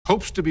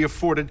hopes to be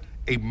afforded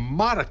a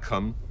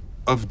modicum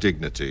of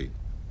dignity,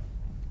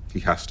 he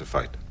has to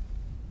fight.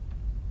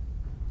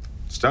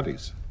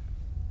 Studies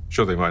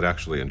show they might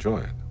actually enjoy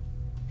it.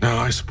 Now,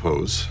 I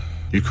suppose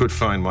you could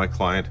find my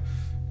client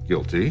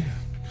guilty,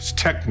 because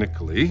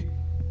technically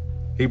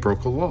he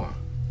broke a law,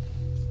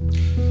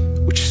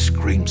 which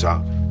screams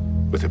out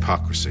with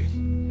hypocrisy.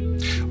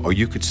 Or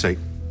you could say,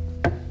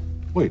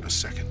 wait a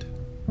second.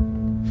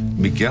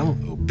 Miguel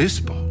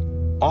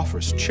Obispo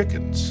offers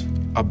chickens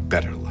a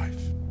better life.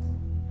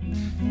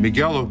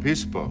 Miguel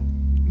Obispo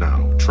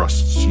now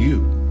trusts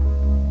you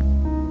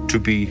to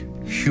be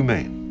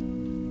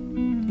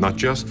humane, not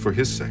just for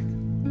his sake,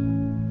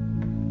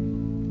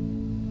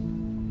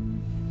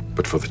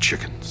 but for the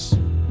chickens.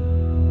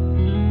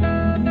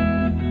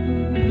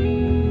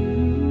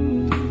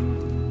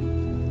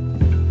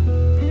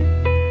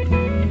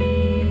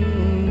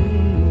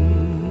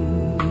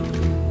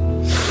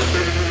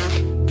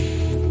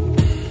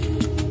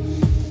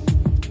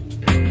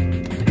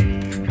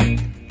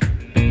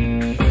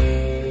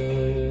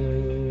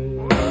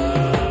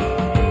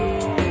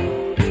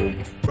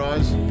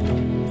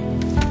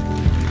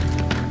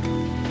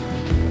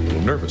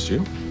 Nervous,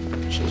 you?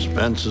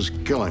 Suspense is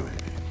killing me.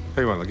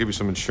 Hey, well, I'll give you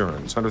some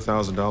insurance.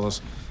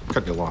 $100,000,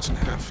 cut your loss in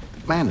half.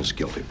 Man is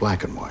guilty,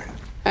 black and white.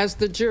 Has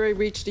the jury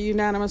reached a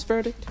unanimous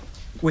verdict?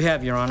 We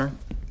have, Your Honor.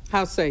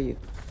 How say you?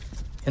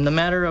 In the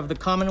matter of the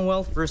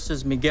Commonwealth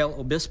versus Miguel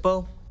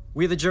Obispo,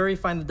 we, the jury,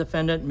 find the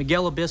defendant,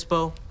 Miguel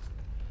Obispo,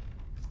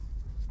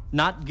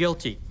 not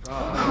guilty.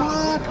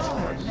 What?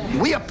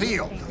 We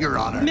appeal, Your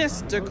Honor.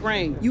 Mr.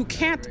 Crane, you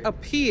can't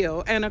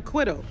appeal an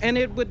acquittal, and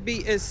it would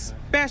be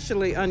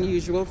especially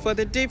unusual for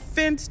the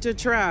defense to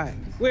try.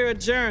 We're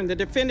adjourned. The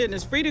defendant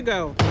is free to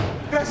go.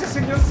 Gracias,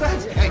 señor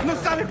Sánchez. No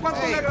sabe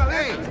cuánto le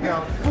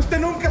agradezco. Usted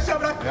nunca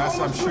sabrá cómo. Yes,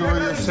 I'm sure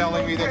you're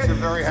telling me that you're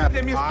very happy.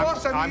 De mi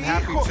esposa, I'm mi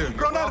happy hijo. to.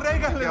 Ronald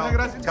Reagan le da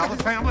gracias. Tell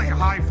the family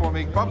hi for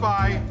me.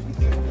 Bye-bye.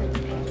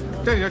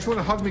 Daddy, don't you want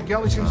to hug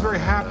Miguel? He seems very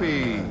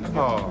happy.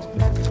 Oh.